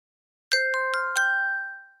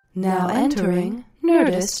Now entering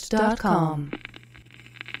Nerdist.com.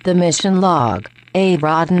 The Mission Log, a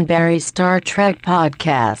Roddenberry Star Trek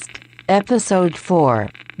podcast. Episode 4,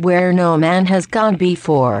 Where No Man Has Gone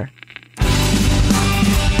Before.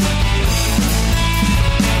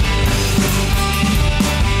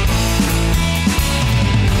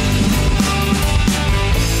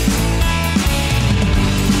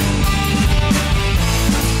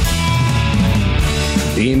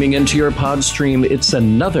 Beaming into your pod stream, it's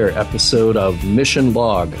another episode of Mission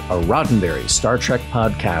Log, a Roddenberry Star Trek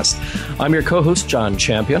podcast. I'm your co-host, John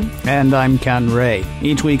Champion. And I'm Ken Ray.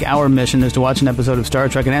 Each week, our mission is to watch an episode of Star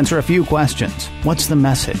Trek and answer a few questions. What's the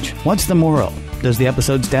message? What's the moral? Does the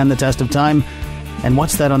episode stand the test of time? And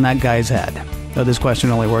what's that on that guy's head? Though this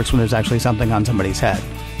question only works when there's actually something on somebody's head.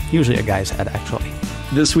 Usually a guy's head, actually.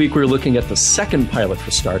 This week we're looking at the second pilot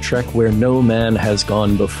for Star Trek, Where No Man Has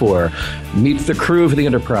Gone Before. Meet the crew of the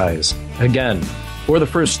Enterprise. Again. For the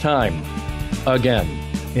first time. Again.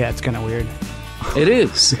 Yeah, it's kind of weird. It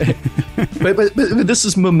is. but this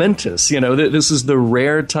is momentous. You know, this is the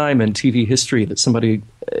rare time in TV history that somebody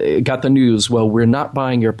got the news, well, we're not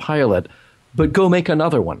buying your pilot, but go make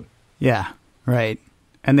another one. Yeah, right.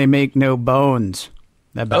 And they make no bones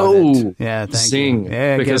about it. Yeah, thank you.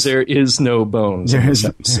 Yeah, because there is no bones in this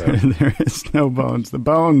episode. There is no bones. The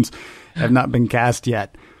bones have not been cast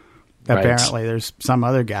yet. Apparently, there's some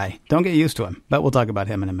other guy. Don't get used to him, but we'll talk about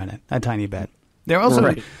him in a minute, a tiny bit. There are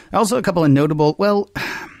also a couple of notable, well,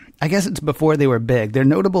 I guess it's before they were big. They're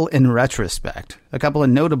notable in retrospect. A couple of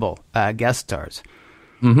notable guest stars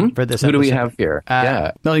for this episode. Who do we have here?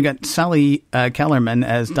 Well, you got Sally Kellerman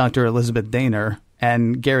as Dr. Elizabeth Daner,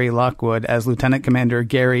 and Gary Lockwood as Lieutenant Commander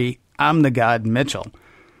Gary I'm the God Mitchell.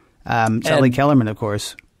 Sally Kellerman, of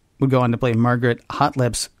course, would go on to play Margaret Hot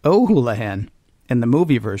Lips O'Houlihan in the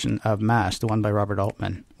movie version of MASH, the one by Robert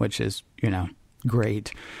Altman, which is,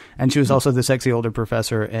 great. And she was also the sexy older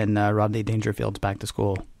professor in Rodney Dangerfield's Back to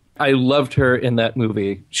School. I loved her in that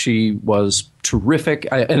movie. She was terrific.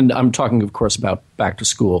 And I'm talking, of course, about Back to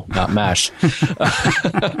School, not MASH.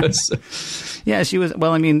 Yeah, she was.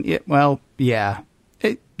 Well, I mean, yeah.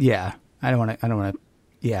 I don't want to.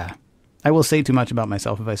 Yeah. I will say too much about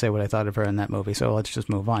myself if I say what I thought of her in that movie. So let's just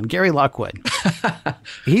move on. Gary Lockwood.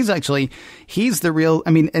 He's the real.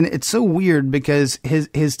 I mean, and it's so weird because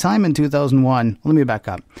his time in 2001. Let me back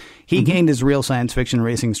up. He gained his real science fiction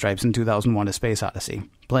racing stripes in 2001: A Space Odyssey,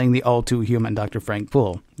 playing the all too human Dr. Frank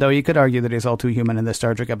Poole. Though you could argue that he's all too human in this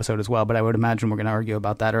Star Trek episode as well. But I would imagine we're going to argue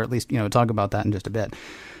about that, or at least talk about that in just a bit.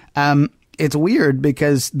 It's weird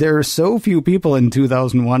because there are so few people in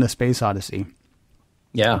 2001: A Space Odyssey.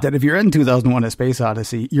 Yeah. That if you're in 2001: A Space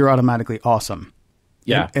Odyssey, you're automatically awesome.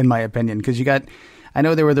 Yeah. In my opinion, because I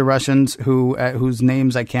know there were the Russians whose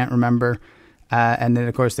names I can't remember. And then,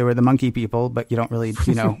 of course, there were the monkey people, but you don't really,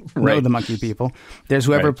 know the monkey people. There's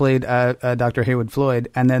whoever played Dr. Haywood Floyd,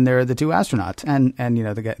 and then there are the two astronauts, and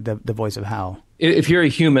the voice of Hal. If you're a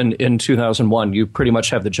human in 2001, you pretty much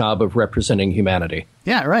have the job of representing humanity.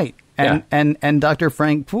 Yeah, right. And Dr.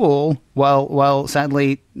 Frank Poole, while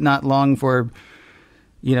sadly not long for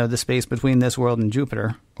the space between this world and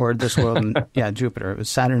Jupiter, or this world and Jupiter. It was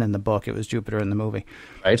Saturn in the book. It was Jupiter in the movie.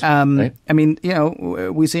 Right. I mean,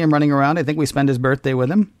 we see him running around. I think we spend his birthday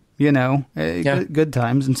with him. Good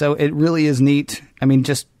times. And so it really is neat.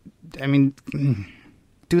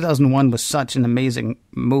 2001 was such an amazing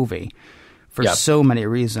movie for so many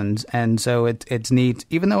reasons, and so it's neat.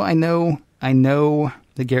 Even though I know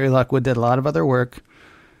that Gary Lockwood did a lot of other work.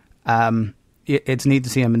 It's neat to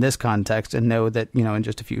see him in this context and know that in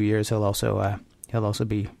just a few years he'll also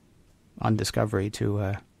be on Discovery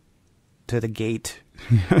to the gate.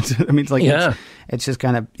 It's just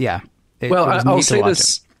kind of I'll say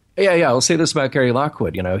this. I'll say this about Gary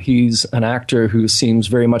Lockwood. He's an actor who seems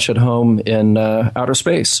very much at home in outer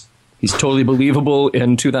space. He's totally believable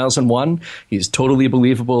in 2001. He's totally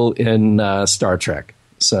believable in Star Trek.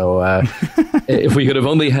 So if we could have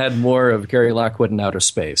only had more of Gary Lockwood in outer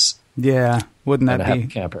space. Yeah, wouldn't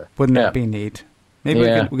that be neat?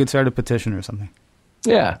 Maybe we could start a petition or something.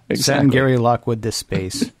 Yeah, exactly. Send Gary Lockwood to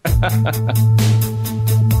space.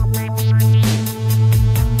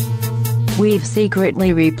 We've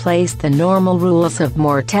secretly replaced the normal rules of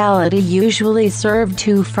mortality usually served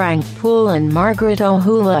to Frank Poole and Margaret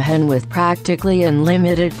O'Houlihan with practically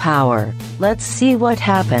unlimited power. Let's see what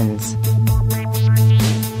happens.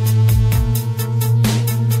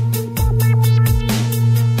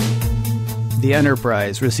 The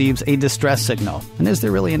Enterprise receives a distress signal, and is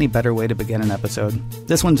there really any better way to begin an episode?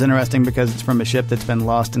 This one's interesting because it's from a ship that's been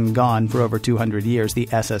lost and gone for over 200 years, the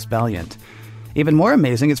SS Valiant. Even more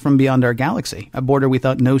amazing, it's from beyond our galaxy, a border we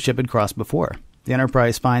thought no ship had crossed before. The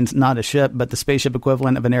Enterprise finds not a ship, but the spaceship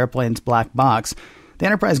equivalent of an airplane's black box. The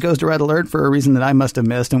Enterprise goes to red alert for a reason that I must have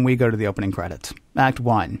missed, and we go to the opening credits. Act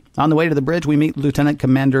 1. On the way to the bridge, we meet Lieutenant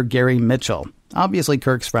Commander Gary Mitchell. Obviously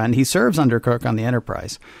Kirk's friend, he serves under Kirk on the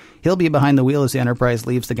Enterprise. He'll be behind the wheel as the Enterprise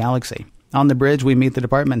leaves the galaxy. On the bridge, we meet the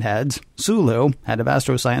department heads: Sulu, head of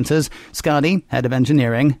astrosciences; Scotty, head of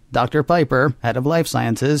engineering; Dr. Piper, head of life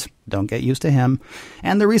sciences. Don't get used to him.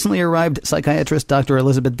 And the recently arrived psychiatrist Dr.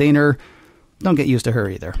 Elizabeth Daner. Don't get used to her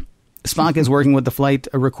either. Spock is working with the flight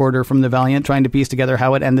recorder from the Valiant, trying to piece together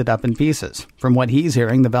how it ended up in pieces. From what he's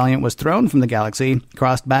hearing, the Valiant was thrown from the galaxy,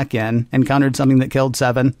 crossed back in, encountered something that killed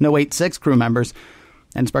 6 crew members,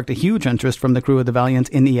 and sparked a huge interest from the crew of the Valiant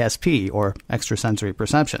in ESP, or extrasensory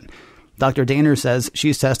perception. Dr. Daner says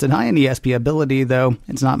she's tested high in ESP ability, though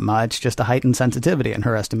it's not much, just a heightened sensitivity in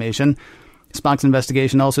her estimation. Spock's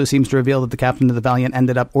investigation also seems to reveal that the captain of the Valiant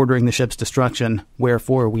ended up ordering the ship's destruction,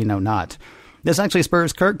 wherefore we know not. This actually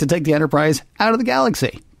spurs Kirk to take the Enterprise out of the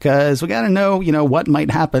galaxy, because we gotta know, what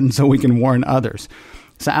might happen so we can warn others.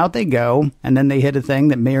 So out they go, and then they hit a thing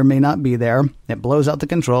that may or may not be there. It blows out the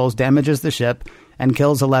controls, damages the ship, and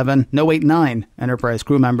kills 9 Enterprise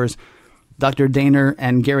crew members. Dr. Daner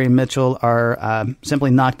and Gary Mitchell are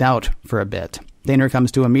simply knocked out for a bit. Daner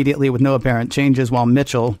comes to immediately with no apparent changes, while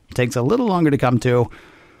Mitchell takes a little longer to come to,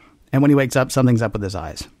 and when he wakes up, something's up with his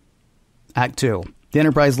eyes. Act 2. The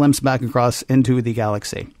Enterprise limps back across into the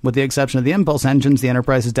galaxy. With the exception of the impulse engines, the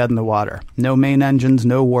Enterprise is dead in the water. No main engines,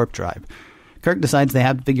 no warp drive. Kirk decides they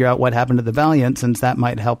have to figure out what happened to the Valiant, since that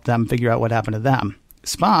might help them figure out what happened to them.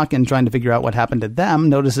 Spock, in trying to figure out what happened to them,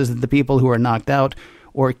 notices that the people who are knocked out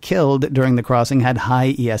or killed during the crossing had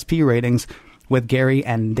high ESP ratings, with Gary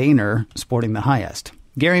and Daner sporting the highest.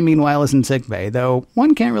 Gary, meanwhile, is in sickbay, though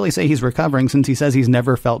one can't really say he's recovering since he says he's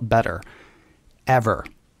never felt better. Ever.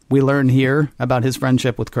 We learn here about his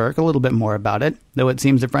friendship with Kirk, a little bit more about it, though it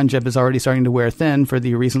seems the friendship is already starting to wear thin for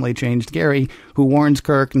the recently changed Gary, who warns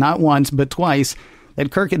Kirk not once but twice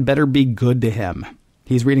that Kirk had better be good to him.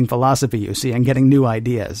 He's reading philosophy, you see, and getting new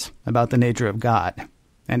ideas about the nature of God,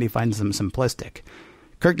 and he finds them simplistic.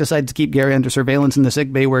 Kirk decides to keep Gary under surveillance in the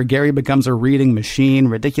sickbay, where Gary becomes a reading machine,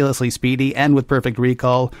 ridiculously speedy and with perfect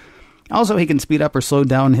recall. Also, he can speed up or slow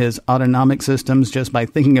down his autonomic systems just by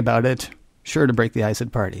thinking about it, sure to break the ice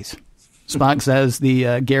at parties. Spock says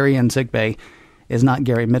the Gary in sickbay is not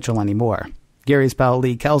Gary Mitchell anymore. Gary's pal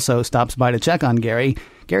Lee Kelso stops by to check on Gary.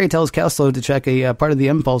 Gary tells Kelso to check a part of the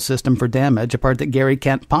impulse system for damage, a part that Gary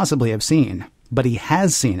can't possibly have seen. But he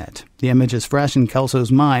has seen it. The image is fresh in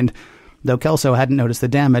Kelso's mind, though Kelso hadn't noticed the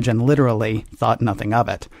damage and literally thought nothing of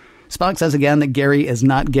it. Spock says again that Gary is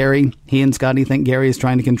not Gary. He and Scotty think Gary is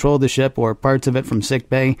trying to control the ship or parts of it from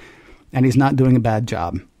sickbay, and he's not doing a bad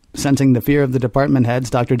job. Sensing the fear of the department heads,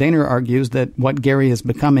 Dr. Daner argues that what Gary is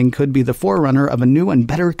becoming could be the forerunner of a new and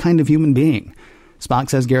better kind of human being. Spock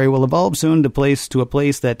says Gary will evolve soon to a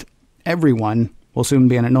place that everyone will soon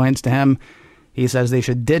be an annoyance to him. He says they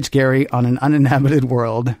should ditch Gary on an uninhabited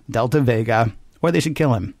world, Delta Vega, or they should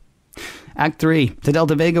kill him. Act 3. To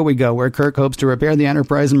Delta Vega we go, where Kirk hopes to repair the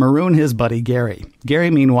Enterprise and maroon his buddy Gary. Gary,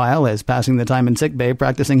 meanwhile, is passing the time in sickbay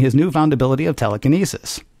practicing his newfound ability of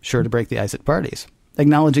telekinesis, sure to break the ice at parties.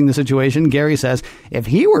 Acknowledging the situation, Gary says if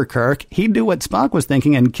he were Kirk, he'd do what Spock was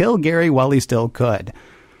thinking and kill Gary while he still could.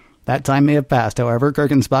 That time may have passed, however.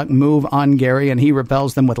 Kirk and Spock move on Gary, and he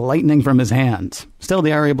repels them with lightning from his hands. Still,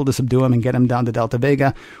 they are able to subdue him and get him down to Delta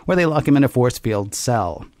Vega, where they lock him in a force field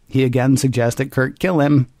cell. He again suggests that Kirk kill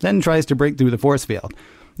him, then tries to break through the force field.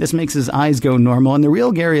 This makes his eyes go normal, and the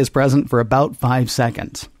real Gary is present for about 5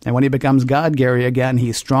 seconds. And when he becomes God Gary again,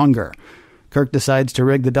 he's stronger. Kirk decides to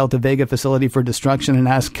rig the Delta Vega facility for destruction and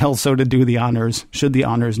asks Kelso to do the honors, should the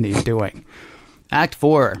honors need doing. Act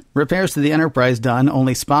 4. Repairs to the Enterprise done,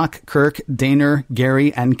 only Spock, Kirk, Daner,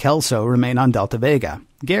 Gary, and Kelso remain on Delta Vega.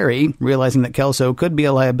 Gary, realizing that Kelso could be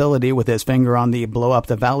a liability with his finger on the blow up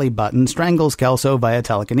the valley button, strangles Kelso via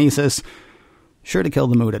telekinesis, sure to kill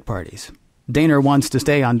the mood at parties. Daner wants to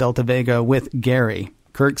stay on Delta Vega with Gary.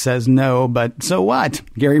 Kirk says no, but so what?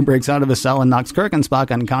 Gary breaks out of his cell and knocks Kirk and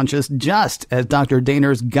Spock unconscious just as Dr.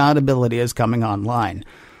 Daner's God ability is coming online.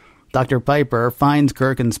 Dr. Piper finds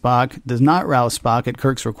Kirk and Spock, does not rouse Spock at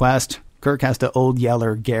Kirk's request. Kirk has to old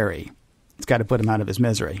yeller Gary. It's got to put him out of his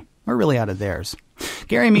misery, or really out of theirs.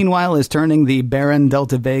 Gary, meanwhile, is turning the barren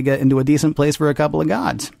Delta Vega into a decent place for a couple of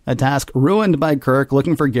gods, a task ruined by Kirk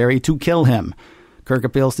looking for Gary to kill him. Kirk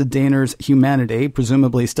appeals to Daner's humanity,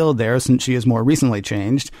 presumably still there since she is more recently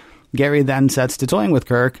changed. Gary then sets to toying with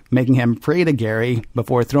Kirk, making him pray to Gary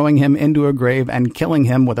before throwing him into a grave and killing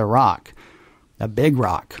him with a rock. A big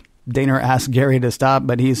rock. Daner asks Gary to stop,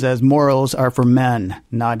 but he says morals are for men,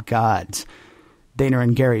 not gods. Dana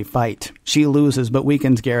and Gary fight. She loses but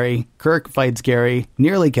weakens Gary. Kirk fights Gary,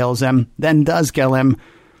 nearly kills him, then does kill him.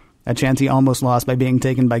 A chance he almost lost by being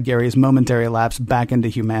taken by Gary's momentary lapse back into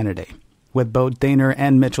humanity. With both Dana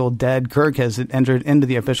and Mitchell dead, Kirk has entered into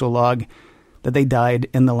the official log that they died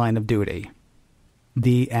in the line of duty.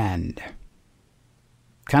 The end.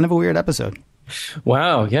 Kind of a weird episode.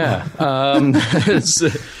 Wow, yeah. It's,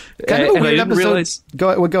 kind of a weird episode. Realize,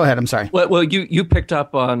 go ahead, I'm sorry. Well, you picked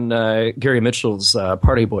up on Gary Mitchell's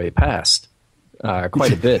Party Boy past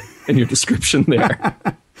quite a bit in your description there.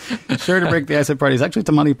 Sure to break the ice at parties. Actually, it's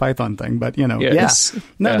a Monty Python thing, but yes. Yeah.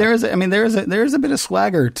 No, there is a bit of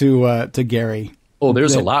swagger to Gary. Oh,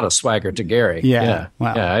 there's a lot of swagger to Gary. Yeah.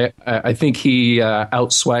 Wow. Yeah. I think he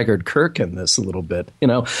outswaggered Kirk in this a little bit.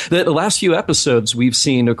 The last few episodes we've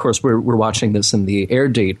seen, of course, we're watching this in the air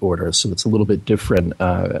date order, so it's a little bit different.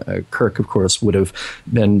 Kirk, of course, would have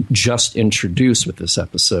been just introduced with this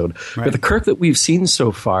episode. Right. But the Kirk that we've seen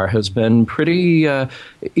so far has been pretty,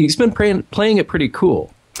 he's been playing it pretty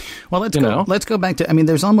cool. Well, let's go back to,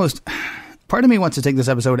 there's almost, part of me wants to take this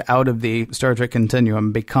episode out of the Star Trek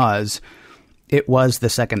continuum because it was the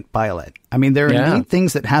second pilot. There are neat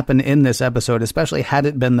things that happen in this episode, especially had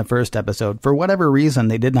it been the first episode. For whatever reason,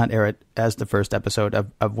 they did not air it as the first episode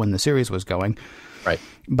of when the series was going. Right.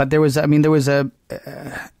 But there was and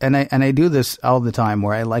I do this all the time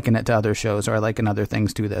where I liken it to other shows or I liken other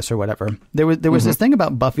things to this or whatever. There was this thing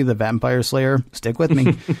about Buffy the Vampire Slayer. Stick with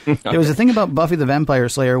me. Okay. There was a thing about Buffy the Vampire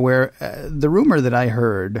Slayer where the rumor that I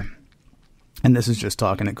heard, and this is just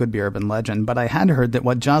talking, it could be urban legend, but I had heard that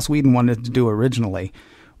what Joss Whedon wanted to do originally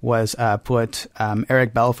was put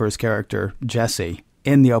Eric Balfour's character, Jesse,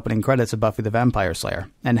 in the opening credits of Buffy the Vampire Slayer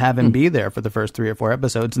and have him be there for the first 3 or 4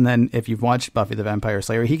 episodes. And then if you've watched Buffy the Vampire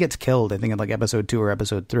Slayer, he gets killed, I think, in like episode 2 or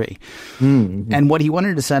episode 3. Mm-hmm. And what he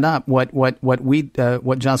wanted to set up, what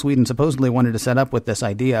Joss Whedon supposedly wanted to set up with this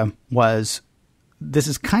idea was, this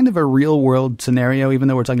is kind of a real world scenario, even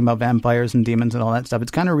though we're talking about vampires and demons and all that stuff. It's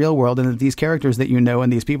kind of real world. And that these characters that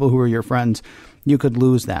and these people who are your friends, you could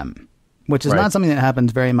lose them, which is not something that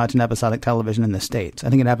happens very much in episodic television in the States.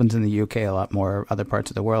 I think it happens in the UK a lot more, other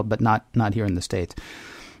parts of the world, but not here in the States.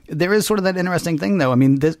 There is sort of that interesting thing, though.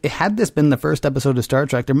 Had this been the first episode of Star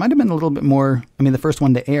Trek, there might have been a little bit more, the first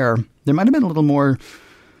one to air, there might have been a little more...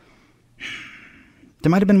 There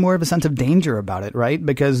might have been more of a sense of danger about it, right?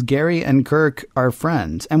 Because Gary and Kirk are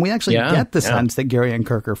friends. And we actually get the sense that Gary and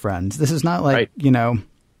Kirk are friends. This is not like,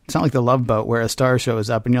 it's not like The Love Boat where a star shows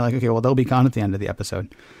up and you're like, okay, well, they'll be gone at the end of the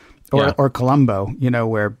episode. Or Columbo,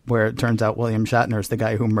 where it turns out William Shatner is the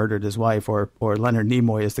guy who murdered his wife, or Leonard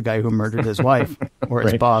Nimoy is the guy who murdered his wife, or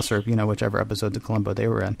his boss, or, whichever episodes of Columbo they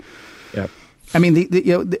were in. Yep.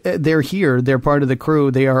 They're here. They're part of the crew.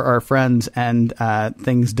 They are our friends, and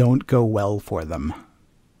things don't go well for them.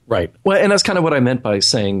 Right. Well, and that's kind of what I meant by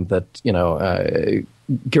saying that,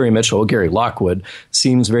 Gary Lockwood,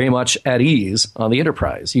 seems very much at ease on the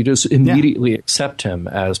Enterprise. You just immediately accept him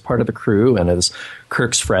as part of the crew and as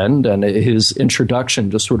Kirk's friend, and his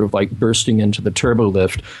introduction just sort of like bursting into the turbo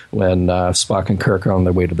lift when Spock and Kirk are on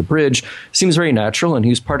their way to the bridge seems very natural, and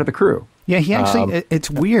he's part of the crew. Yeah, he actually, it's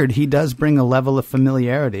weird. He does bring a level of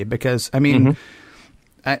familiarity because,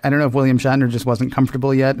 I don't know if William Shatner just wasn't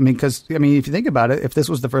comfortable yet. Because if you think about it, if this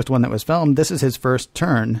was the first one that was filmed, this is his first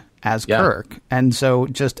turn as Kirk. And so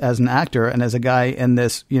just as an actor and as a guy in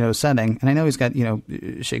this, setting, and I know he's got,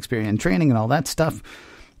 Shakespearean training and all that stuff,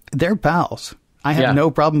 they're pals. I have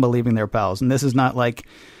no problem believing they're pals. And this is not like,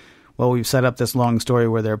 well, we've set up this long story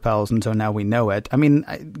where they're pals and so now we know it.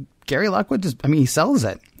 Gary Lockwood he sells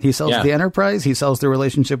it. He sells the Enterprise. He sells the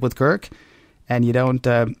relationship with Kirk. And you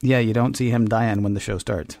don't see him dying when the show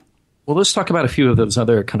starts. Well, let's talk about a few of those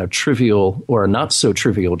other kind of trivial or not so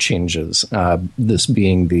trivial changes. This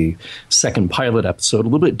being the second pilot episode, a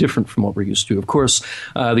little bit different from what we're used to. Of course,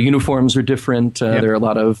 the uniforms are different. There are a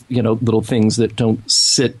lot of little things that don't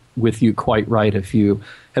sit with you quite right if you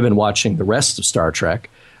have been watching the rest of Star Trek.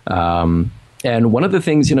 And one of the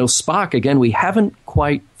things, Spock, again, we haven't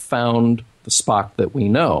quite found the Spock that we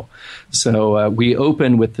know. So we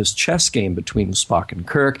open with this chess game between Spock and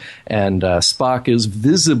Kirk, and Spock is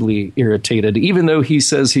visibly irritated, even though he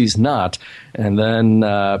says he's not. And then,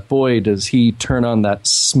 boy, does he turn on that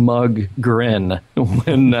smug grin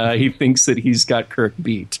when he thinks that he's got Kirk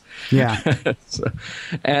beat. Yeah.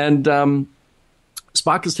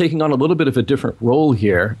 Spock is taking on a little bit of a different role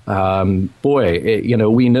here.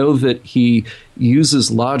 We know that he uses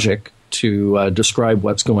logic to describe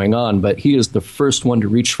what's going on, but he is the first one to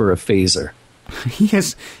reach for a phaser. He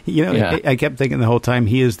is, I kept thinking the whole time,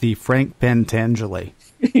 he is the Frank Pentangeli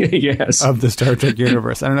yes. of the Star Trek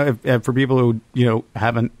universe. I don't know if for people who,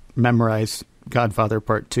 haven't memorized Godfather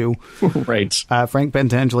Part 2. Right. Frank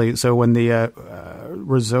Pentangeli. So when the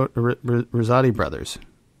Rosati brothers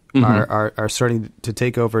are starting to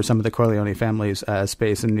take over some of the Corleone family's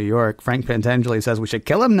space in New York, Frank Pentangeli says we should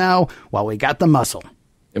kill him now while we got the muscle.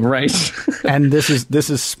 Right. And this is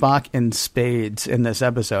Spock in spades in this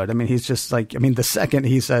episode. I mean, he's just like, I mean, the second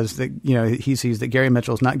he says that, he sees that Gary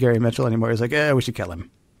Mitchell's not Gary Mitchell anymore, he's like, we should kill him.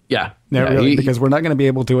 Yeah. Really, because we're not going to be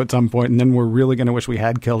able to at some point, and then we're really going to wish we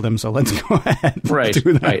had killed him. So let's go ahead and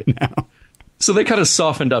do that now. So they kind of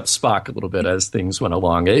softened up Spock a little bit as things went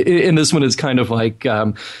along. In this one, it's kind of like,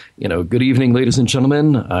 good evening, ladies and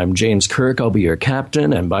gentlemen. I'm James Kirk. I'll be your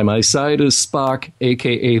captain. And by my side is Spock,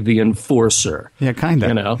 a.k.a. the Enforcer. Yeah, kind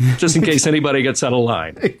of. Just in case anybody gets out of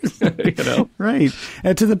line. Right.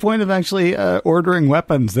 And to the point of actually ordering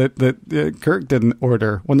weapons that Kirk didn't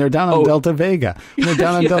order when they're down on Delta Vega. When they're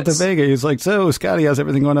down on Delta Vega, he's like, so, Scotty, how's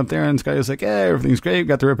everything going up there? And Scotty's like, everything's great.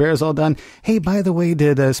 Got the repairs all done. Hey, by the way,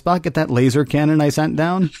 did Spock get that laser cannon I sent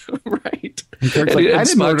down? Right. And Kirk's like, I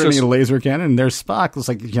didn't order any laser cannon. And there's Spock. It's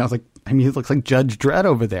like, he looks like Judge Dredd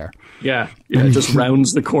over there. Yeah. Just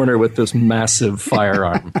rounds the corner with this massive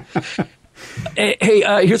firearm. Hey,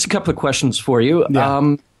 here's a couple of questions for you.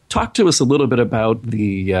 Yeah. Talk to us a little bit about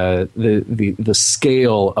the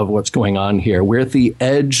scale of what's going on here. We're at the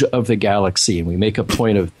edge of the galaxy, and we make a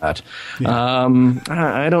point of that. Yeah.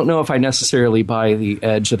 I don't know if I necessarily buy the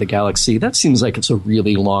edge of the galaxy. That seems like it's a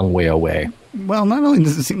really long way away. Well, not only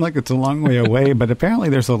does it seem like it's a long way away, but apparently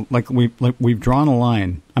there's we've drawn a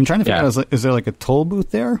line. I'm trying to figure out, is there like a toll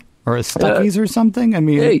booth there or a Stuckey's or something? I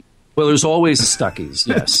mean, well, there's always a Stuckey's,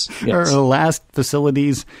 yes. Or a last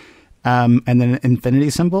facilities. And then an infinity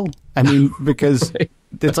symbol. I mean, because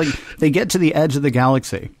it's like they get to the edge of the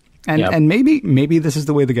galaxy. And maybe this is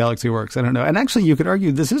the way the galaxy works. I don't know. And actually, you could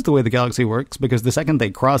argue this is the way the galaxy works because the second they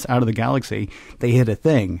cross out of the galaxy, they hit a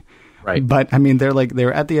thing. Right. But I mean,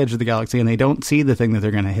 they're at the edge of the galaxy and they don't see the thing that they're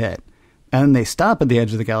going to hit. And then they stop at the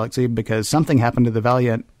edge of the galaxy because something happened to the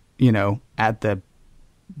Valiant, at the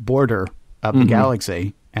border of the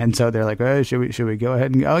galaxy. And so they're like, oh, should we go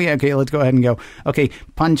ahead and go? Oh, yeah, okay, let's go ahead and go. Okay,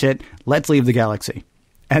 punch it. Let's leave the galaxy.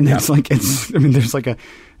 And there's there's like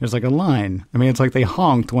a line. I mean, it's like they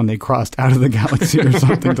honked when they crossed out of the galaxy or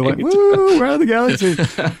something. To like, woo, we're out of the galaxy.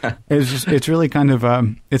 It's really kind of,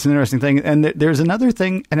 it's an interesting thing. And there's another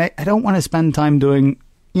thing, and I don't want to spend time doing,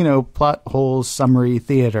 plot holes, summary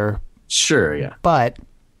theater. Sure, yeah. But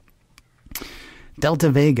Delta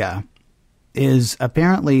Vega is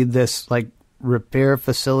apparently this, repair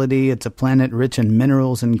facility. It's a planet rich in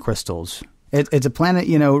minerals and crystals. It's a planet,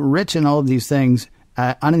 rich in all of these things,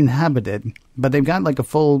 uninhabited, but they've got a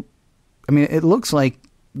full, it looks like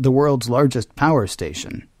the world's largest power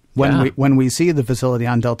station when we see the facility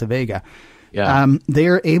on Delta Vega. Yeah. They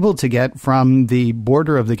are able to get from the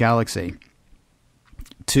border of the galaxy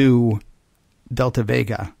to Delta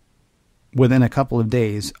Vega within a couple of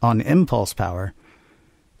days on impulse power,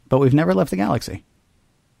 but we've never left the galaxy.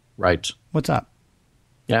 Right. What's up?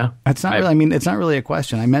 Yeah. It's not really, it's not really a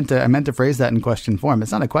question. I meant to phrase that in question form.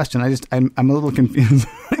 It's not a question. I'm a little confused.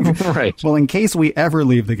 Right. Well, in case we ever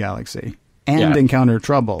leave the galaxy and encounter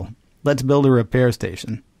trouble, let's build a repair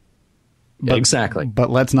station. Exactly.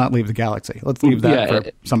 But let's not leave the galaxy. Let's leave that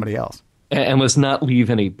for somebody else. And let's not leave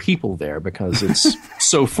any people there because it's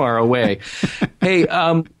so far away. Hey,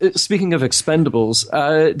 speaking of Expendables,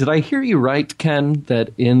 did I hear you right, Ken,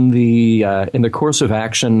 that in the course of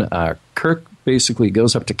action, Kirk basically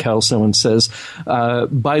goes up to Kelso and says,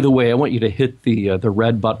 by the way, I want you to hit the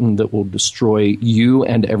red button that will destroy you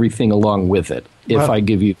and everything along with it if I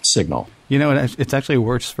give you the signal. It's actually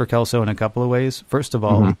worse for Kelso in a couple of ways. First of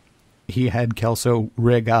all, he had Kelso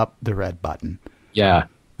rig up the red button. Yeah.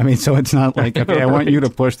 So it's not like, okay, I want you to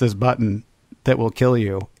push this button that will kill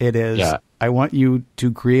you. It is, I want you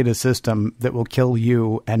to create a system that will kill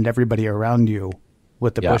you and everybody around you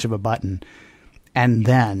with the push of a button. And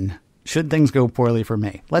then, should things go poorly for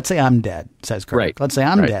me, let's say I'm dead, says Kirk. Right. Let's say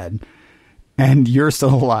I'm dead and you're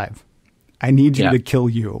still alive. I need you to kill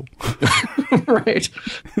you. Right.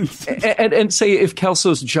 And say if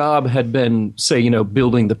Kelso's job had been, say,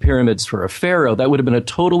 building the pyramids for a pharaoh, that would have been a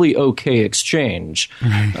totally okay exchange.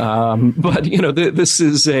 Right. But, this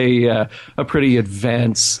is a pretty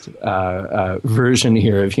advanced version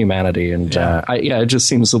here of humanity. And it just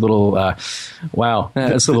seems a little, it's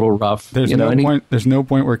a little rough. There's no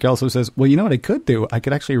point where Kelso says, well, you know what I could do? I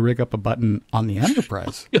could actually rig up a button on the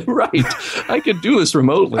Enterprise. Right. I could do this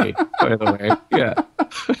remotely, by the way. Yeah.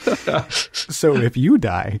 So if you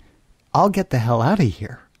die, I'll get the hell out of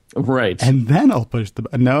here. Right. And then I'll push the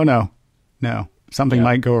button. No. Something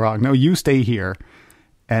might go wrong. No, you stay here.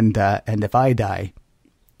 And if I die,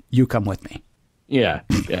 you come with me. Yeah,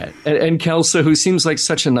 yeah. And Kelso, who seems like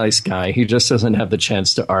such a nice guy, he just doesn't have the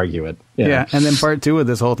chance to argue it. Yeah, and then part 2 of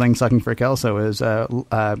this whole thing, sucking for Kelso, is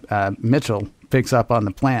Mitchell picks up on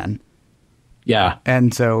the plan. Yeah.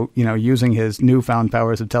 And so, using his newfound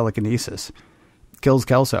powers of telekinesis, kills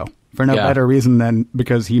Kelso for no better reason than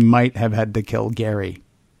because he might have had to kill Gary.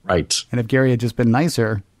 Right. And if Gary had just been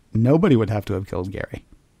nicer, nobody would have to have killed Gary.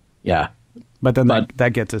 Yeah. But then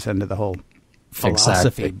that gets us into the whole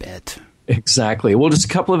philosophy bit. Exactly. Well, just a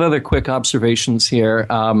couple of other quick observations here.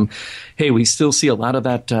 Hey, we still see a lot of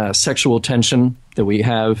that sexual tension that we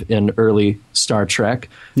have in early Star Trek.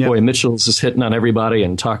 Yep. Boy, Mitchell's just hitting on everybody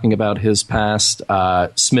and talking about his past.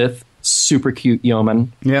 Smith, super cute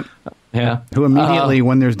yeoman. Yep. Yeah. Who immediately,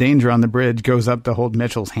 when there's danger on the bridge, goes up to hold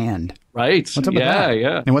Mitchell's hand. Right. What's up with that?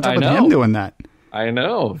 Yeah. And what's up with him doing that? I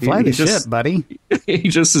know. Fly the ship, buddy. He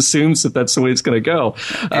just assumes that that's the way it's going to go.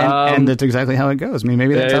 And that's exactly how it goes. I mean,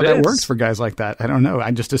 maybe that's how that works for guys like that. I don't know.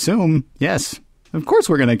 I just assume, yes, of course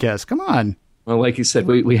we're going to kiss. Come on. Well, like you said,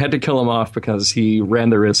 we had to kill him off because he ran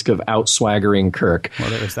the risk of out-swaggering Kirk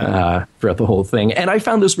throughout the whole thing. And I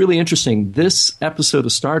found this really interesting. This episode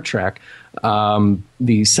of Star Trek,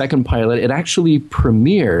 the second pilot, it actually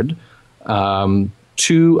premiered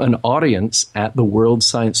to an audience at the World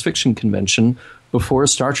Science Fiction Convention before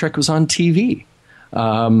Star Trek was on TV.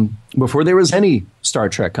 Before there was any Star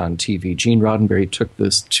Trek on TV, Gene Roddenberry took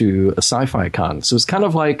this to a sci-fi con. So it's kind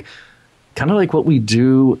of like what we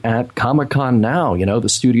do at Comic-Con now. The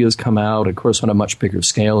studios come out, of course, on a much bigger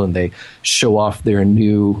scale, and they show off their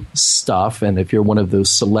new stuff. And if you're one of those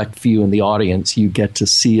select few in the audience, you get to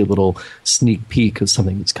see a little sneak peek of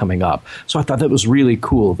something that's coming up. So I thought that was really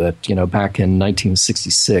cool that, back in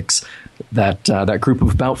 1966, that group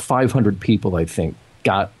of about 500 people, I think,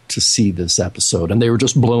 got to see this episode. And they were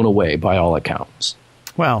just blown away by all accounts.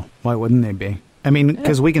 Well, why wouldn't they be? I mean,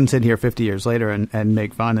 because we can sit here 50 years later and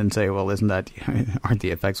make fun and say, well, aren't the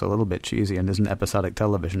effects a little bit cheesy and isn't episodic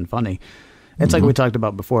television funny? It's like we talked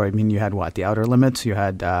about before. I mean, you had The Outer Limits, you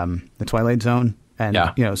had The Twilight Zone. And,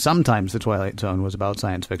 sometimes The Twilight Zone was about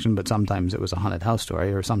science fiction, but sometimes it was a haunted house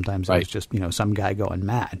story, or sometimes it was just, some guy going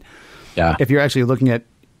mad. Yeah. If you're actually looking at,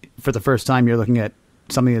 for the first time, you're looking at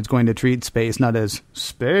something that's going to treat space not as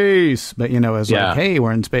space, but, as like, hey,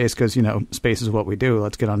 we're in space because, space is what we do.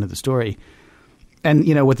 Let's get on to the story. And,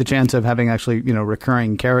 with the chance of having actually,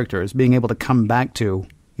 recurring characters, being able to come back to,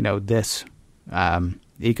 this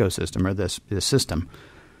ecosystem or this system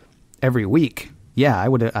every week. Yeah, I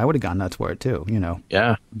would have gone nuts for it too,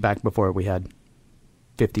 Yeah. Back before we had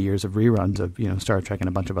 50 years of reruns of, Star Trek and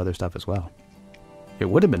a bunch of other stuff as well. It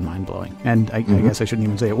would have been mind-blowing. And I guess I shouldn't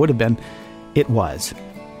even say it would have been. It was.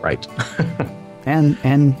 Right.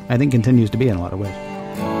 and I think continues to be in a lot of ways.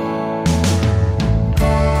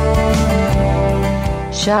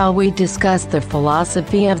 Shall we discuss the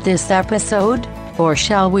philosophy of this episode, or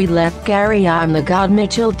shall we let Gary I'm the God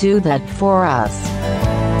Mitchell do that for us?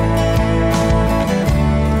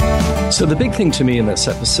 So the big thing to me in this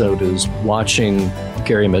episode is watching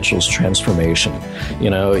Gary Mitchell's transformation.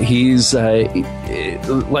 He's,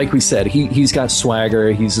 like we said, he's got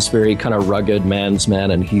swagger. He's this very kind of rugged man's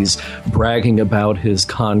man, and he's bragging about his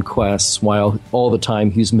conquests while all the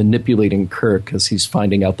time he's manipulating Kirk as he's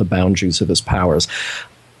finding out the boundaries of his powers.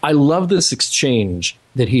 I love this exchange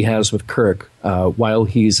that he has with Kirk while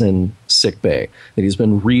he's in sickbay, that he's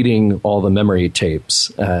been reading all the memory tapes,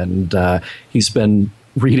 and he's been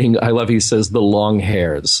reading, he says, the long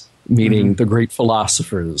hairs, meaning the great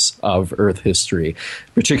philosophers of Earth history,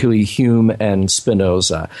 particularly Hume and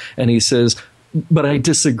Spinoza. And he says, but I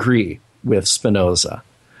disagree with Spinoza.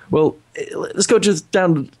 Well, let's go just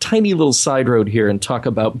down a tiny little side road here and talk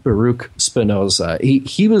about Baruch Spinoza.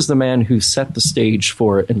 He was the man who set the stage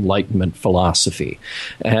for Enlightenment philosophy.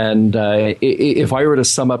 And if I were to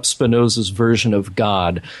sum up Spinoza's version of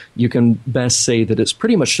God, you can best say that it's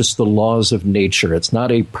pretty much just the laws of nature. It's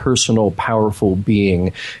not a personal, powerful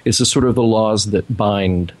being. It's the sort of the laws that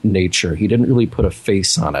bind nature. He didn't really put a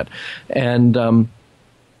face on it. And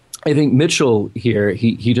I think Mitchell here,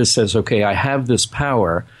 he just says, okay, I have this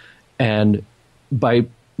power, and by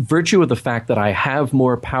virtue of the fact that I have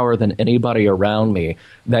more power than anybody around me,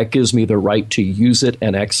 that gives me the right to use it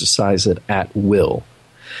and exercise it at will.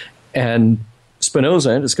 And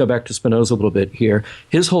Spinoza, let's go back to Spinoza a little bit here,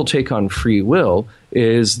 his whole take on free will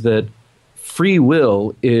is that free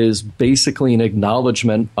will is basically an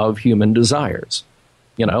acknowledgement of human desires.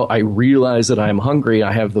 I realize that I'm hungry.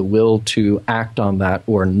 I have the will to act on that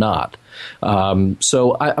or not.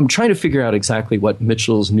 So I'm trying to figure out exactly what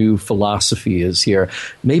Mitchell's new philosophy is here.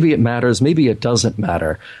 Maybe it matters. Maybe it doesn't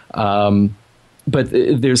matter. But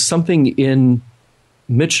there's something in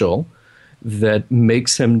Mitchell that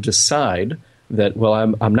makes him decide that, well,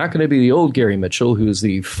 I'm not going to be the old Gary Mitchell, who's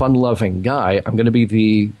the fun-loving guy. I'm going to be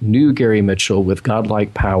the new Gary Mitchell with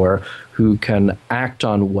godlike power who can act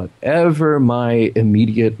on whatever my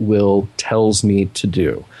immediate will tells me to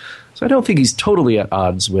do. So I don't think he's totally at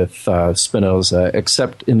odds with Spinoza,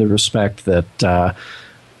 except in the respect that,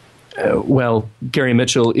 well, Gary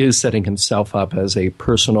Mitchell is setting himself up as a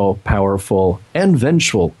personal, powerful, and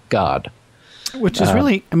vengeful god. Which is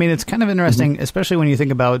really, I mean, it's kind of interesting, especially when you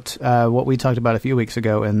think about what we talked about a few weeks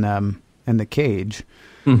ago in The Cage.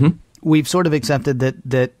 We've sort of accepted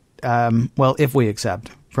that well, if we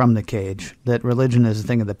accept from The Cage that religion is a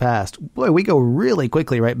thing of the past, boy, we go really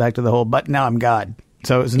quickly right back to the whole, but now I'm God.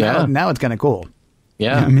 So now it's kind of cool.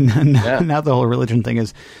 Yeah. I mean, now the whole religion thing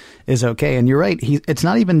is okay. And you're right. It's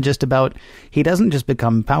not even just about, he doesn't just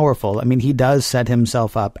become powerful. I mean, he does set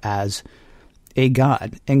himself up as a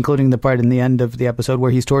god, including the part in the end of the episode where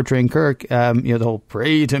he's torturing Kirk, the whole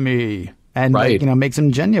pray to me, and makes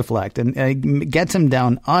him genuflect and gets him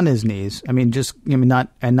down on his knees. I mean, not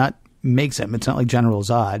makes him. It's not like General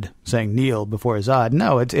Zod saying kneel before Zod.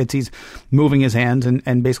 No, it's he's moving his hands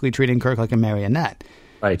and basically treating Kirk like a marionette.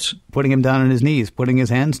 Right. Putting him down on his knees, putting his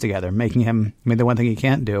hands together, making him, I mean, the one thing he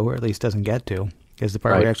can't do, or at least doesn't get to, is the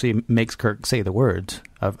part where he actually makes Kirk say the words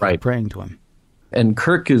of praying to him. And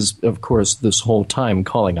Kirk is, of course, this whole time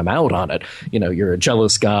calling him out on it. You're a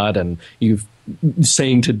jealous god, and you've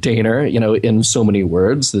saying to Daner, in so many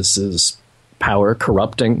words, this is power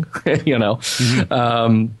corrupting,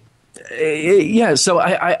 Yeah, so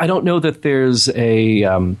I don't know that there's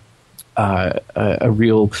a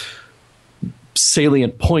real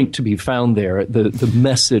salient point to be found there, the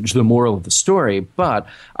message, the moral of the story. But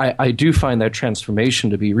I do find that transformation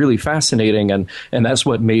to be really fascinating, and that's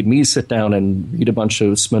what made me sit down and read a bunch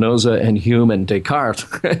of Spinoza and Hume and Descartes,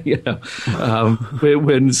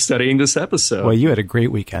 when studying this episode. Well, you had a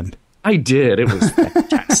great weekend. I did. It was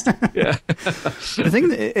fantastic. Yeah. The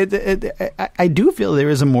thing, I do feel there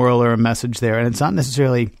is a moral or a message there, and it's not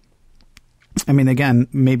necessarily, I mean, again,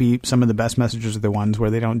 maybe some of the best messages are the ones where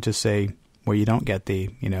they don't just say, where you don't get the,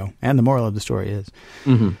 and the moral of the story is.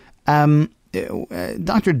 Dr.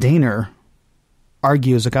 Daner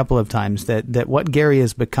argues a couple of times that what Gary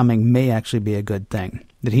is becoming may actually be a good thing,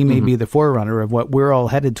 that he may be the forerunner of what we're all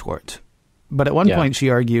headed towards. But at one point she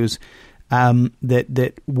argues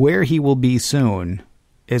that where he will be soon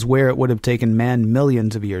is where it would have taken man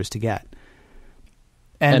millions of years to get.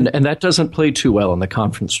 And that doesn't play too well in the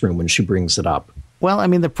conference room when she brings it up. Well, I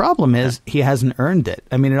mean, the problem is he hasn't earned it.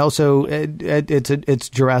 I mean, it also it's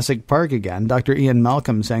Jurassic Park again. Dr. Ian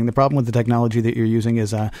Malcolm saying the problem with the technology that you're using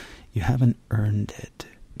is you haven't earned it.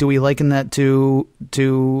 Do we liken that to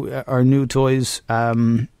our new toys,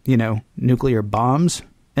 nuclear bombs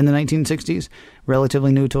in the 1960s?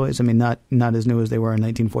 Relatively new toys. I mean, not as new as they were in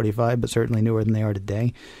 1945, but certainly newer than they are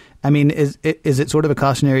today. I mean, is it sort of a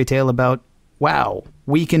cautionary tale about, wow,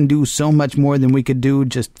 we can do so much more than we could do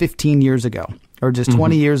just 15 years ago or just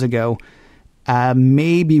 20 years ago.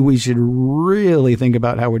 Maybe we should really think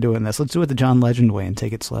about how we're doing this. Let's do it the John Legend way and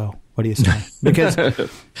take it slow. What do you say?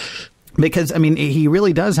 Because I mean, he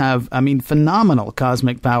really does have, phenomenal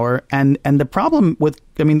cosmic power. And the problem with,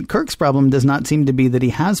 Kirk's problem does not seem to be that he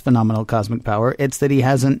has phenomenal cosmic power. It's that he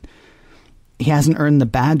hasn't earned the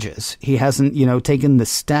badges. He hasn't, taken the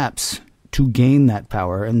steps to gain that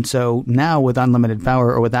power. And so now with unlimited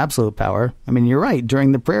power or with absolute power, you're right,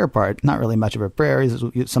 during the prayer part, not really much of a prayer, is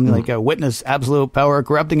something like a witness absolute power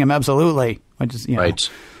corrupting him absolutely, which is, right.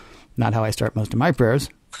 Not how I start most of my prayers.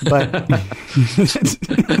 But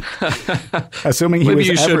assuming he maybe was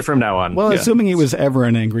you ever, should from now on. Well, assuming he was ever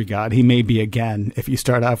an angry god, he may be again if you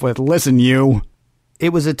start off with, listen, you.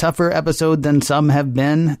 It was a tougher episode than some have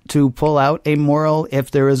been to pull out a moral, if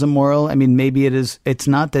there is a moral. Maybe it is. It's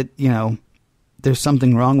not that, there's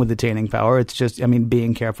something wrong with attaining power. It's just,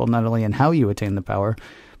 being careful not only in how you attain the power,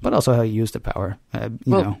 but also how you use the power.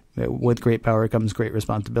 With great power comes great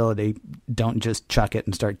responsibility. Don't just chuck it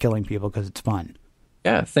and start killing people because it's fun.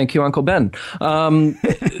 Yeah, thank you, Uncle Ben.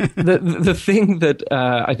 The thing that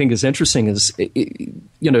I think is interesting is,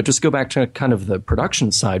 just go back to kind of the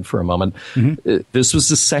production side for a moment. This was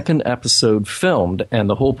the second episode filmed, and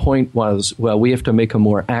the whole point was, well, we have to make a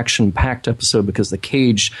more action-packed episode because The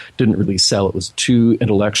Cage didn't really sell. It was too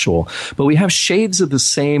intellectual. But we have shades of the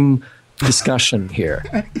same discussion here.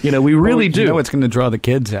 We really do. You know what's going to draw the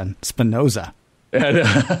kids in? Spinoza.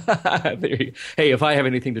 Hey, if I have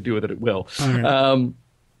anything to do with it, it will. Right.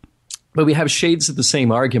 But we have shades of the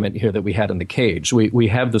same argument here that we had in The Cage. We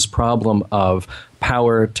have this problem of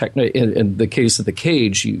power. In the case of The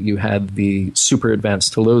Cage, you had the super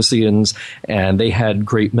advanced Telosians, and they had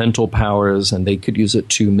great mental powers, and they could use it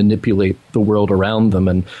to manipulate the world around them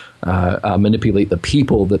and manipulate the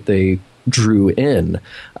people that they drew in,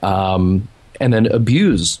 and then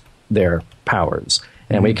abuse their powers.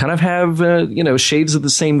 And we kind of have, shades of the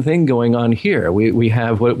same thing going on here. We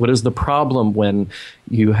have what is the problem when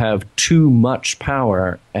you have too much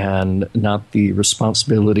power and not the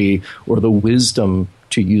responsibility or the wisdom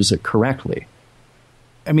to use it correctly?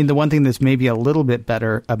 I mean, the one thing that's maybe a little bit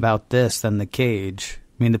better about this than The Cage,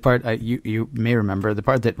 I mean, the part you may remember, the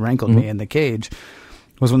part that rankled me in The Cage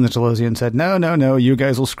was when the Telosian said, no, you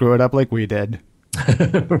guys will screw it up like we did.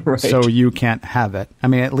 Right. So you can't have it. I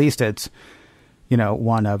mean, at least it's,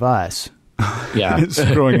 one of us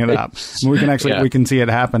screwing it up. We can actually we can see it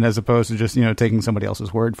happen as opposed to just taking somebody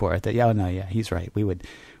else's word for it. That he's right. We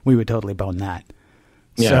would totally bone that.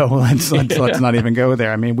 Yeah. So let's not even go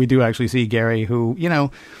there. I mean, we do actually see Gary, who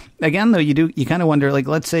again though you kind of wonder, like,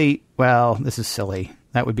 let's say, well, this is silly.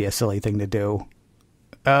 That would be a silly thing to do.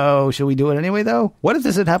 Oh, should we do it anyway though? What if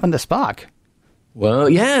this had happened to Spock? Well,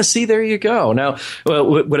 yeah, see, there you go. Now,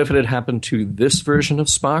 what if it had happened to this version of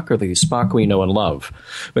Spock or the Spock we know and love?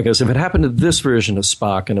 Because if it happened to this version of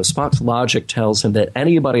Spock, and if Spock's logic tells him that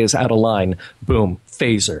anybody is out of line, boom,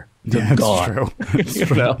 phaser, they're gone. That's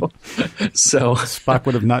true. So Spock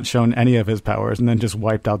would have not shown any of his powers and then just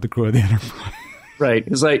wiped out the crew of the Enterprise. Right.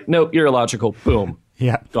 He's like, nope, you're illogical. Boom.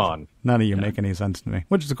 Yeah. Gone. None of you make any sense to me.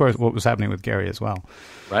 Which is, of course, what was happening with Gary as well.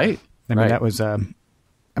 Right. I mean, that was...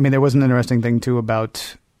 there was an interesting thing, too,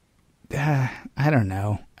 about, I don't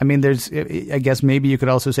know. I mean, I guess maybe you could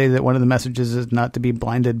also say that one of the messages is not to be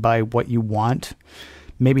blinded by what you want,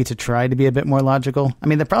 maybe to try to be a bit more logical. I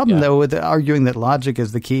mean, the problem, though, with arguing that logic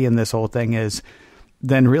is the key in this whole thing is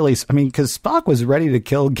then really, because Spock was ready to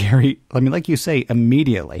kill Gary, I mean, like you say,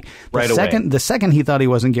 immediately. The second he thought he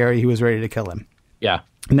wasn't Gary, he was ready to kill him. Yeah.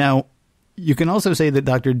 Now, you can also say that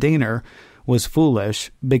Dr. Daner was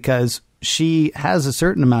foolish because she has a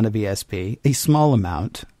certain amount of ESP, a small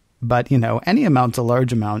amount, but, any amount's a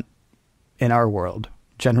large amount in our world,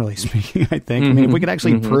 generally speaking, I think. I mean, if we could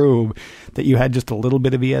actually prove that you had just a little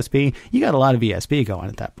bit of ESP, you got a lot of ESP going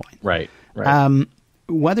at that point. Right.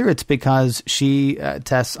 Whether it's because she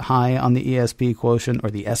tests high on the ESP quotient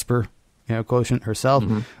or the ESPER quotient herself,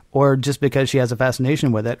 or just because she has a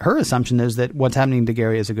fascination with it, her assumption is that what's happening to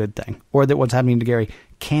Gary is a good thing, or that what's happening to Gary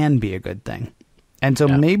can be a good thing. And so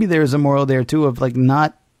maybe there's a moral there, too, of like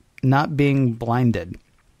not being blinded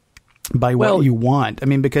by what you want. I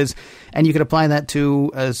mean, and you could apply that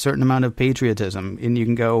to a certain amount of patriotism. And you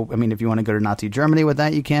can go, I mean, if you want to go to Nazi Germany with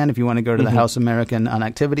that, you can. If you want to go to the House American On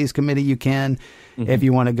Activities Committee, you can. If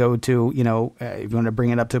you want to go to, if you want to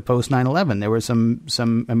bring it up to post 9/11, there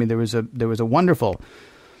was there was a wonderful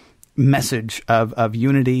message of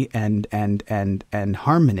unity and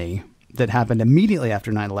harmony that happened immediately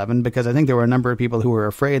after 9/11, because I think there were a number of people who were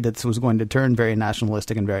afraid that this was going to turn very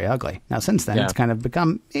nationalistic and very ugly. Now, since then, it's kind of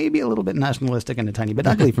become maybe a little bit nationalistic and a tiny bit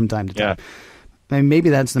ugly from time to time. I mean, maybe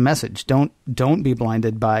that's the message. Don't be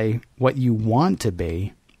blinded by what you want to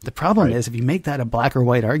be. The problem is if you make that a black or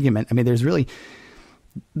white argument, I mean,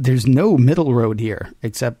 there's no middle road here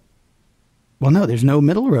except, there's no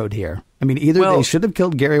middle road here. I mean, either they should have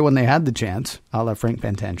killed Gary when they had the chance, a la Frank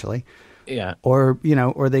Pentangeli. Yeah. Or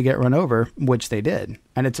they get run over, which they did.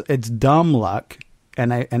 And it's dumb luck,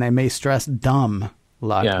 and I may stress dumb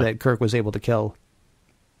luck that Kirk was able to kill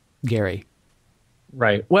Gary.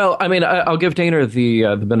 Right. Well, I mean, I'll give Daner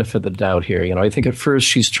the benefit of the doubt here. I think at first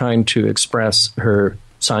she's trying to express her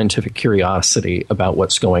scientific curiosity about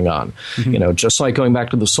what's going on. Just like going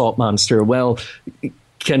back to the salt monster. Well,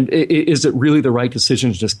 is it really the right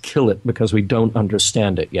decision to just kill it because we don't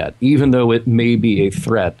understand it yet, even though it may be a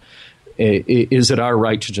threat? Is it our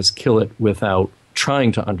right to just kill it without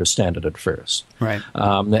trying to understand it at first? Right.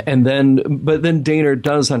 But then Daner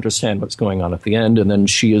does understand what's going on at the end, and then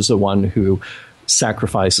she is the one who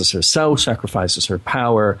sacrifices herself, sacrifices her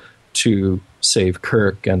power to save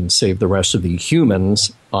Kirk and save the rest of the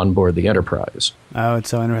humans on board the Enterprise. Oh, it's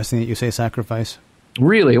so interesting that you say sacrifice.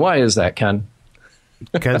 Really? Why is that, Ken?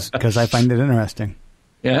 Because I find it interesting.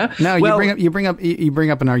 Yeah. No, you bring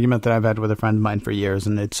up an argument that I've had with a friend of mine for years,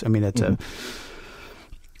 and is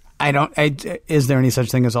there any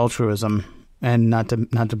such thing as altruism? And not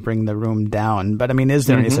to bring the room down, but I mean, is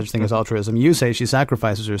there any such thing as altruism? You say she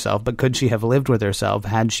sacrifices herself, but could she have lived with herself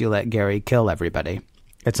had she let Gary kill everybody?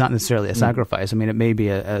 It's not necessarily a sacrifice. I mean, it may be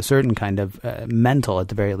a certain kind of mental, at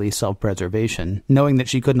the very least, self-preservation, knowing that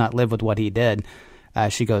she could not live with what he did.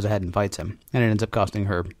 she goes ahead and fights him, and it ends up costing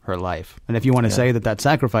her life. And if you want to say that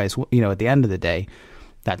sacrifice, at the end of the day,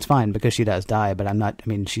 that's fine because she does die. But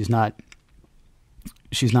she's not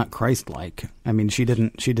Christ-like. I mean, she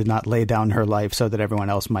did not lay down her life so that everyone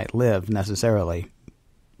else might live necessarily.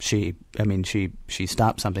 She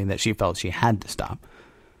stopped something that she felt she had to stop.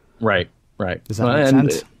 Right. Right. Does that make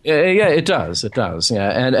sense? Yeah, it does. It does. Yeah.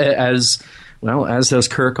 And as does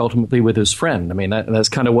Kirk ultimately with his friend. I mean, that's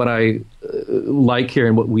kind of what I like here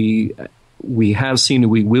and what we have seen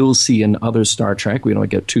and we will see in other Star Trek. We don't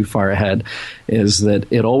get too far ahead, is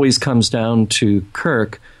that it always comes down to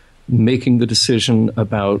Kirk making the decision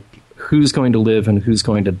about who's going to live and who's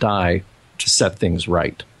going to die to set things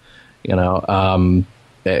right.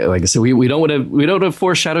 Like I said, we don't want to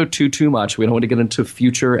foreshadow too much. We don't want to get into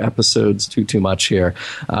future episodes too much here.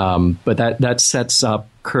 But that sets up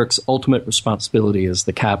Kirk's ultimate responsibility as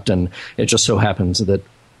the captain. It just so happens that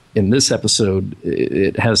in this episode,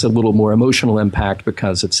 it has a little more emotional impact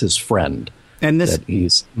because it's his friend. And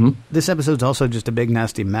this episode's also just a big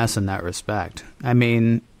nasty mess in that respect. I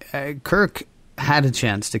mean, Kirk had a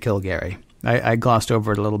chance to kill Gary. I glossed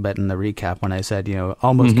over it a little bit in the recap when I said,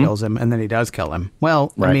 almost kills him, and then he does kill him.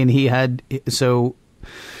 Well, right. I mean, so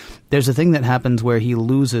there's a thing that happens where he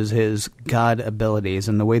loses his God abilities,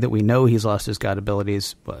 and the way that we know he's lost his God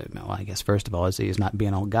abilities, well, I guess first of all is he's not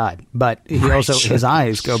being all God, but he also, his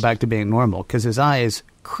eyes go back to being normal, because his eyes,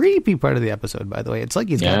 creepy part of the episode, by the way, it's like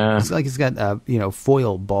he's got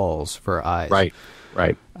foil balls for eyes. Right.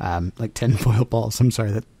 Like tinfoil balls. I'm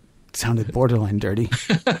sorry, that sounded borderline dirty.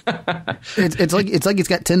 It's like he's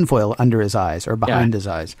got tinfoil under his eyes or behind his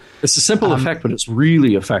eyes. It's a simple effect, but it's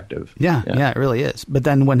really effective. Yeah, it really is. But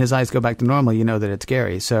then when his eyes go back to normal, you know that it's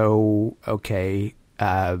Gary. So, okay,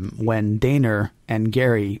 when Daner and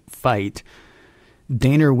Gary fight,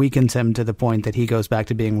 Daner weakens him to the point that he goes back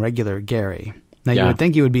to being regular Gary. Now, you would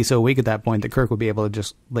think he would be so weak at that point that Kirk would be able to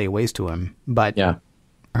just lay waste to him. But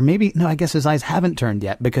or maybe, no, I guess his eyes haven't turned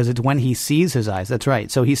yet because it's when he sees his eyes. That's right.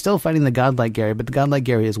 So he's still fighting the godlike Gary, but the godlike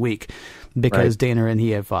Gary is weak because Daner and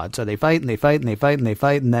he have fought. So they fight and they fight and they fight and they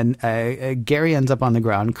fight. And then Gary ends up on the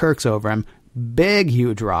ground. Kirk's over him. Big,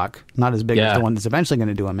 huge rock. Not as big as the one that's eventually going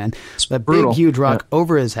to do him in. But big, huge rock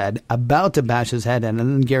over his head, about to bash his head in. And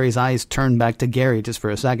then Gary's eyes turn back to Gary just for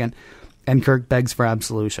a second. And Kirk begs for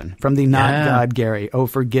absolution from the not God Gary. Oh,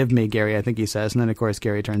 forgive me, Gary, I think he says. And then, of course,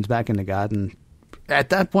 Gary turns back into God. And at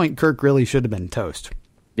that point, Kirk really should have been toast.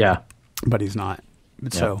 Yeah. But he's not.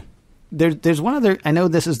 So there's one other... I know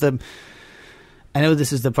this is the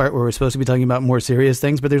part where we're supposed to be talking about more serious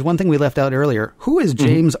things, but there's one thing we left out earlier. Who is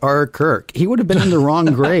James R. Kirk? He would have been in the wrong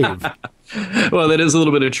grave. Well, that is a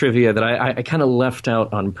little bit of trivia that I kind of left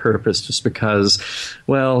out on purpose just because,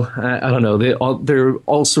 well, I don't know. There are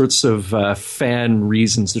all sorts of fan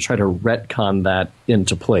reasons to try to retcon that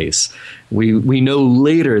into place. We know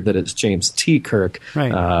later that it's James T. Kirk,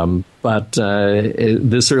 right. But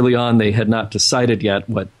this early on, they had not decided yet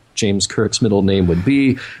what James Kirk's middle name would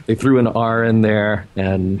be. They threw an R in there,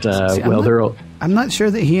 and I'm not sure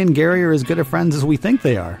that he and Gary are as good of friends as we think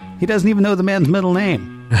they are. He doesn't even know the man's middle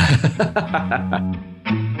name.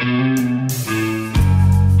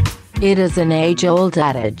 It is an age-old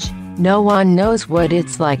adage. No one knows what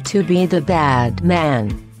it's like to be the bad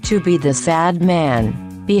man, to be the sad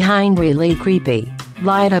man, behind really creepy,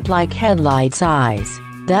 light up like headlights eyes.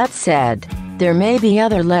 That said, there may be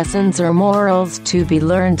other lessons or morals to be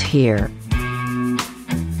learned here.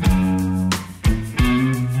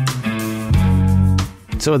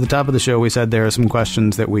 So at the top of the show, we said there are some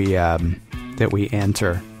questions that we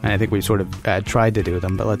answer, and I think we sort of tried to do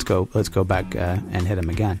them. But let's go back and hit them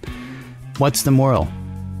again. What's the moral?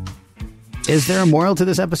 Is there a moral to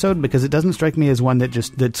this episode? Because it doesn't strike me as one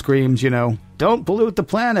that screams, don't pollute the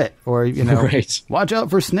planet, or right. Watch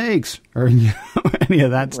out for snakes, or any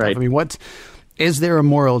of that stuff. Right. I mean, is there a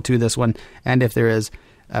moral to this one? And if there is,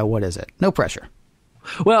 what is it? No pressure.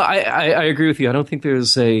 Well, I agree with you. I don't think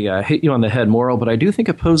there's a hit you on the head moral, but I do think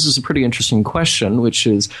it poses a pretty interesting question, which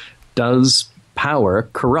is, does power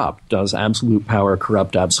corrupt? Does absolute power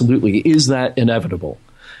corrupt absolutely? Is that inevitable?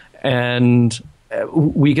 And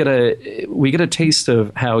we get a taste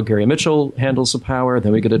of how Gary Mitchell handles the power.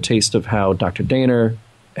 Then we get a taste of how Dr. Daner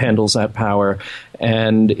handles that power.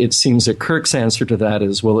 And it seems that Kirk's answer to that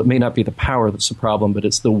is, well, it may not be the power that's the problem, but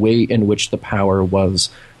it's the way in which the power was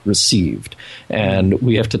received. And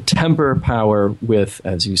we have to temper power with,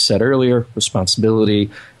 as you said earlier, responsibility,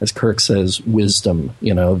 as Kirk says, wisdom.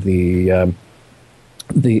 The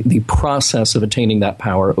process of attaining that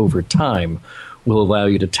power over time will allow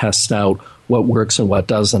you to test out what works and what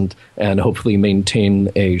doesn't, and hopefully maintain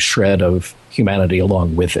a shred of humanity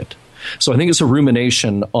along with it. So I think it's a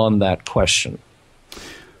rumination on that question.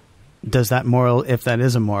 Does that moral, if that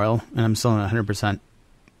is a moral, and I'm still not 100%,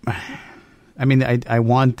 I mean, I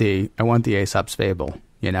want the Aesop's fable,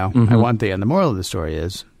 you know? Mm-hmm. I want and the moral of the story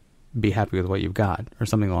is be happy with what you've got, or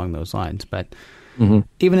something along those lines. But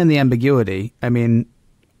even in the ambiguity, I mean,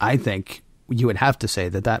 I think you would have to say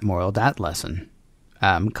that moral, that lesson,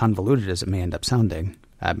 convoluted as it may end up sounding,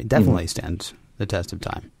 definitely stands the test of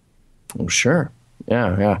time. Oh, sure.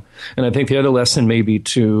 Yeah. And I think the other lesson may be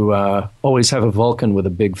to always have a Vulcan with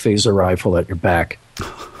a big phaser rifle at your back.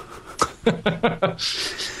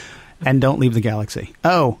 And don't leave the galaxy.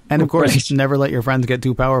 Oh, and of course, never let your friends get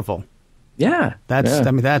too powerful. Yeah.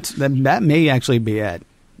 That may actually be it.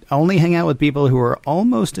 Only hang out with people who are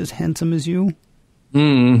almost as handsome as you,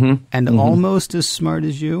 and almost as smart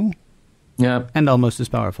as you, and almost as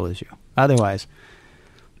powerful as you. Otherwise,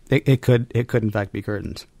 it could in fact be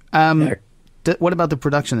curtains. What about the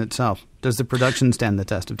production itself? Does the production stand the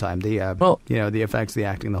test of time? The the effects, the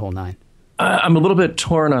acting, the whole nine. I'm a little bit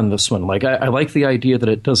torn on this one. Like, I like the idea that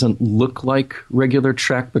it doesn't look like regular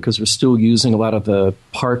Trek because we're still using a lot of the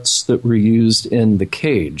parts that were used in The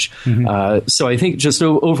Cage. So I think just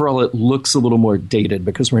overall it looks a little more dated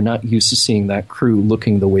because we're not used to seeing that crew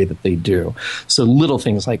looking the way that they do. So little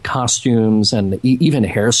things like costumes and even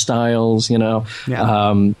hairstyles, you know,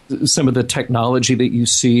 some of the technology that you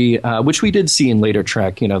see, which we did see in later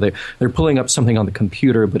Trek, you know, they're pulling up something on the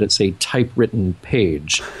computer, but it's a typewritten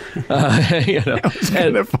page. You know, that was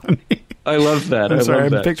kind of funny. I love that.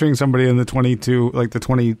 I'm picturing somebody in the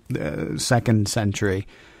 22nd century,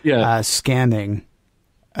 scanning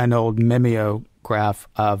an old mimeograph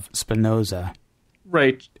of Spinoza,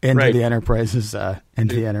 right, into the Enterprise's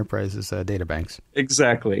databanks.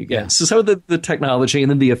 Exactly. Yeah. So some of the technology and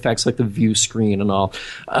then the effects, like the view screen and all,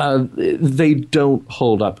 they don't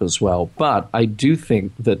hold up as well. But I do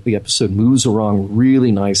think that the episode moves along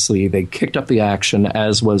really nicely. They kicked up the action,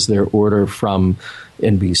 as was their order from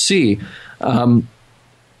NBC.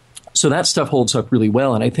 So that stuff holds up really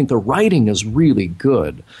well, and I think the writing is really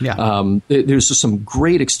good. There's just some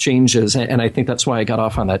great exchanges, and I think that's why I got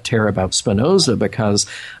off on that tear about Spinoza, because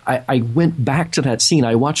I went back to that scene.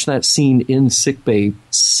 I watched that scene in sickbay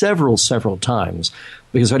several times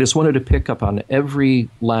because I just wanted to pick up on every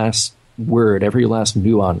last word, every last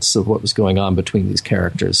nuance of what was going on between these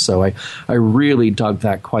characters. So I really dug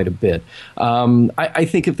that quite a bit. I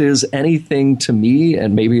think if there's anything to me,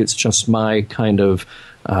 and maybe it's just my kind of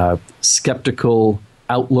skeptical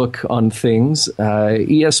outlook on things,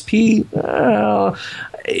 ESP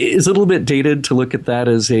is a little bit dated to look at that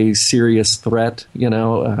as a serious threat. You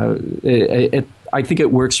know, I think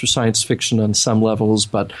it works for science fiction on some levels,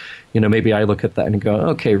 but you know, maybe I look at that and go,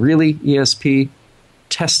 okay, really, ESP?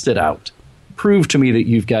 Test it out. Prove to me that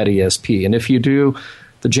you've got ESP, and if you do,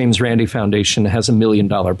 the James Randi Foundation has $1 million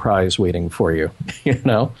prize waiting for you. You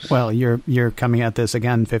know. Well, you're coming at this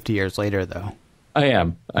again 50 years later, though. I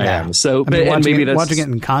am. So, I mean, watching it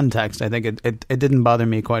in context, I think it didn't bother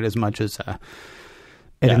me quite as much as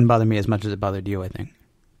didn't bother me as much as it bothered you, I think.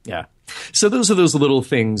 Yeah. So those are those little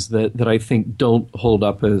things that I think don't hold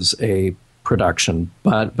up as a production,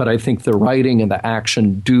 but I think the writing and the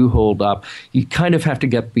action do hold up. You kind of have to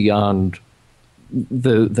get beyond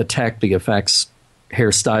the tech, the effects,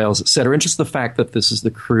 hairstyles, etc., and just the fact that this is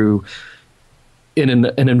the crew in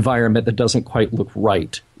an environment that doesn't quite look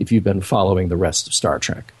right if you've been following the rest of Star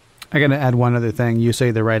Trek. I got to add one other thing. You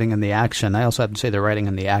say the writing and the action. I also have to say the writing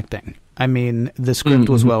and the acting. I mean, the script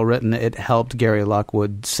was well written. It helped Gary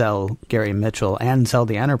Lockwood sell Gary Mitchell and sell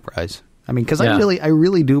the Enterprise. I mean, because I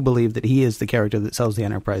really do believe that he is the character that sells the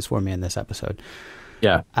Enterprise for me in this episode.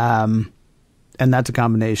 Yeah. And that's a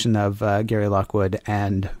combination of Gary Lockwood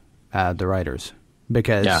and the writers.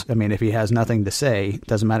 Because, I mean, if he has nothing to say,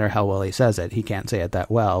 doesn't matter how well he says it, he can't say it that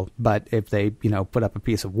well. But if they, put up a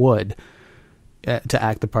piece of wood to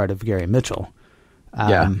act the part of Gary Mitchell.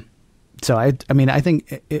 So I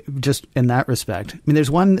think just in that respect, I mean, there's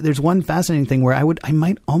one fascinating thing where I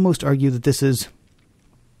might almost argue that this is.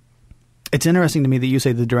 It's interesting to me that you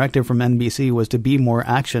say the directive from NBC was to be more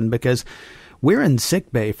action, because we're in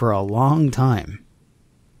sickbay for a long time.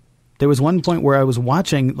 There was one point where I was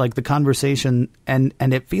watching like the conversation, and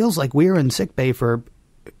it feels like we're in sickbay for,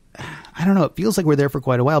 I don't know, it feels like we're there for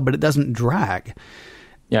quite a while, but it doesn't drag.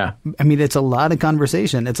 Yeah. I mean, it's a lot of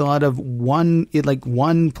conversation. It's a lot of one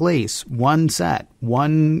place, one set,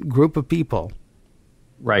 one group of people.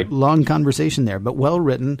 Right. Long conversation there, but well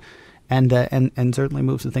written, and certainly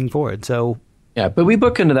moves the thing forward. So. Yeah, but we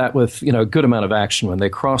book into that with, a good amount of action when they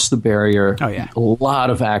cross the barrier. Oh, yeah. A lot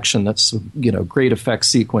of action. That's, great effect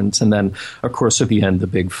sequence. And then, of course, at the end, the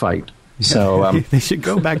big fight. So they should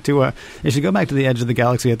go back to the edge of the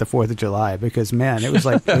galaxy at the 4th of July, because man, it was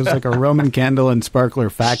like a Roman candle and sparkler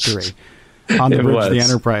factory on the bridge of the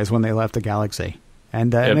Enterprise when they left the galaxy.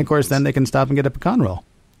 And of course, then they can stop and get a pecan roll.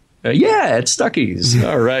 Yeah, at Stuckey's.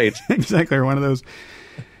 All right. Exactly. Or one of those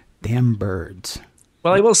damn birds.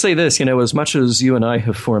 Well, I will say this, as much as you and I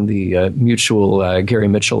have formed the mutual Gary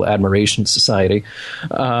Mitchell Admiration Society,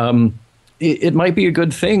 it might be a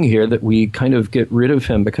good thing here that we kind of get rid of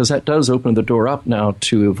him, because that does open the door up now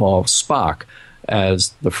to evolve Spock as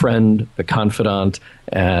the friend, the confidant,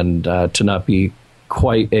 and to not be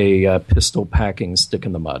quite a pistol-packing stick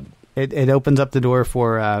in the mud. It opens up the door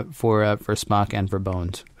for Spock and for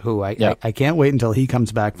Bones, who I can't wait until he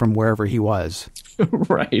comes back from wherever he was.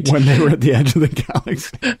 Right. When they were at the edge of the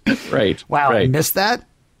galaxy. Right. Wow, right. I missed that?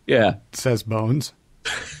 Yeah. Says Bones.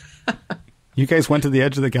 You guys went to the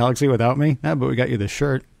edge of the galaxy without me? No, but we got you the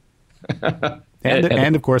shirt.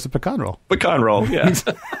 And of course, a pecan roll. Pecan roll, yeah.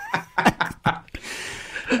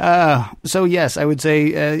 So, yes, I would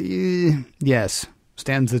say, yes,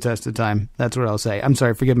 stands the test of time. That's what I'll say. I'm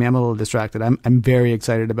sorry, forgive me, I'm a little distracted. I'm very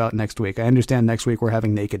excited about next week. I understand next week we're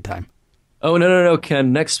having naked time. Oh, no,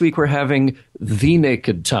 Ken. Next week we're having the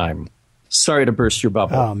naked time. Sorry to burst your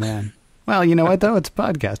bubble. Oh, man. Well, you know what, though? It's a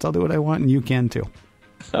podcast. I'll do what I want, and you can, too.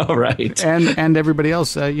 All right. And everybody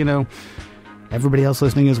else, everybody else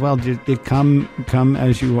listening as well, come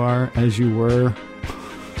as you are, as you were.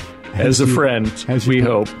 As a friend, we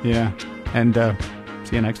hope. Yeah. And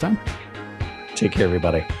see you next time. Take care,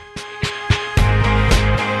 everybody.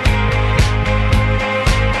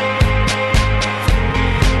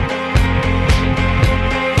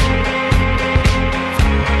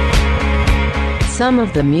 Some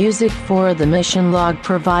of the music for the mission log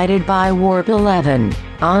provided by Warp 11,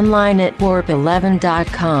 online at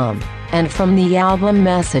warp11.com, and from the album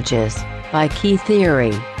Messages, by Key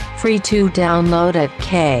Theory, free to download at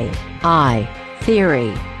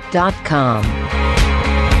kitheory.com.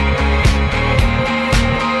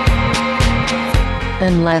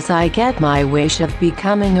 Unless I get my wish of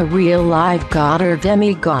becoming a real live god or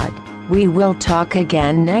demigod, we will talk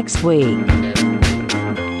again next week.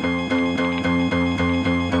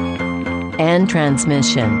 End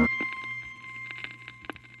transmission.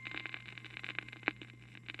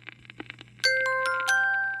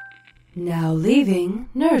 Now leaving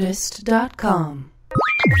Nerdist.com.